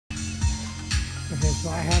Okay, so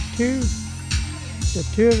I have two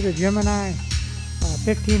of the Gemini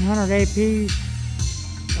 1500 APs.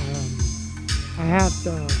 I have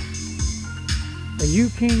the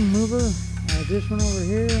U-King mover. I have this one over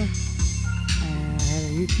here, and I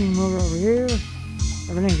have a U-King mover over here.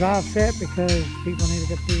 Everything's offset because people need to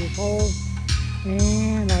get through this hole,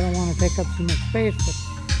 and I don't want to take up too much space, but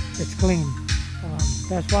it's clean.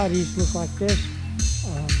 That's why these look like this.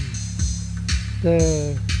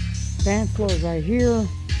 The dance floor is right here.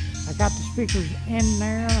 I got the speakers in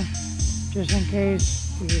there just in case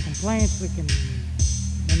we get complaints. We can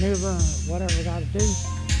maneuver or whatever we got to do.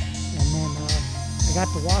 And then I got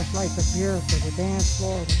the wash lights up here for the dance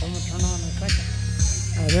floor, which I'm going to turn on in a second.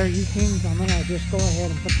 They're U-Kings. I'm going to just go ahead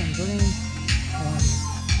and put them green.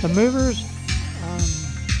 The movers,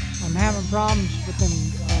 I'm having problems with them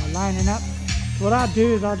lining up. So what I'll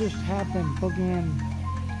do is I'll just have them plug in.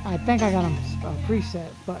 I think I got a preset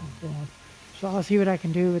button for them. So I'll see what I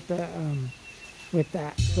can do with the with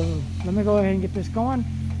that. So let me go ahead and get this going,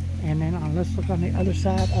 and then let's look on the other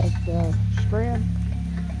side of the screen.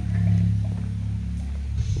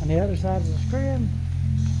 On the other side of the screen,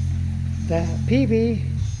 the PV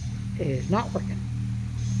is not working.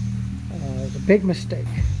 It's a big mistake.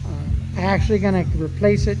 I'm actually going to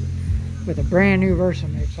replace it with a brand new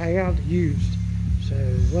Versamix I got used. So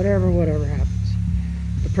whatever happens.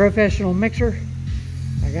 The professional mixer,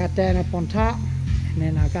 I got that up on top, and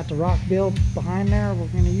then I got the rock build behind there. We're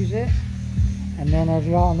going to use it. And then, as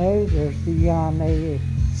you all know, there's the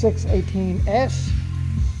A618S,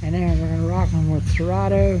 and then we're going to rock them with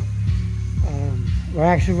Serato. We're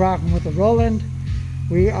actually rocking with the Roland.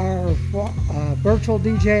 We are virtual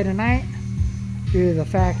DJ tonight due to the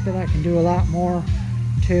fact that I can do a lot more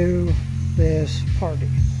to this party.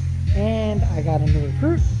 And I got a new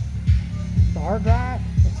recruit, the hard drive.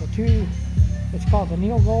 It's called the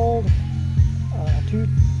Neil Gold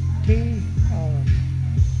 2T.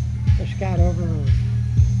 It's got over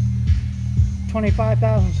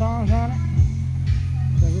 25,000 songs on it.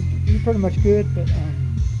 So it's pretty much good, but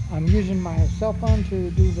I'm using my cell phone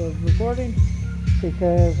to do the recording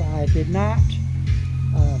because I did not.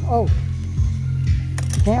 The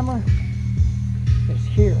camera is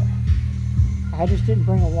here. I just didn't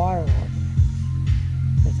bring a wire with it.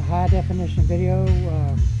 It's a high definition video,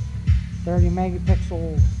 30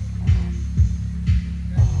 megapixel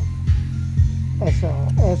the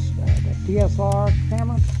DSLR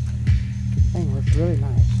camera. The thing works really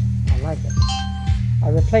nice. I like it. I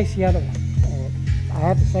replaced the other one. I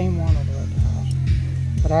had the same one over at the house,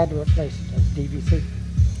 but I had to replace it as DVC.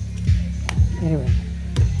 Anyway,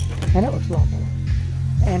 and it was a lot better.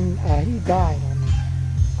 And he died on me.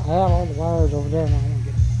 I have all the wires over there and I want to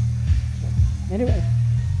get it. So, anyway,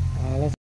 let's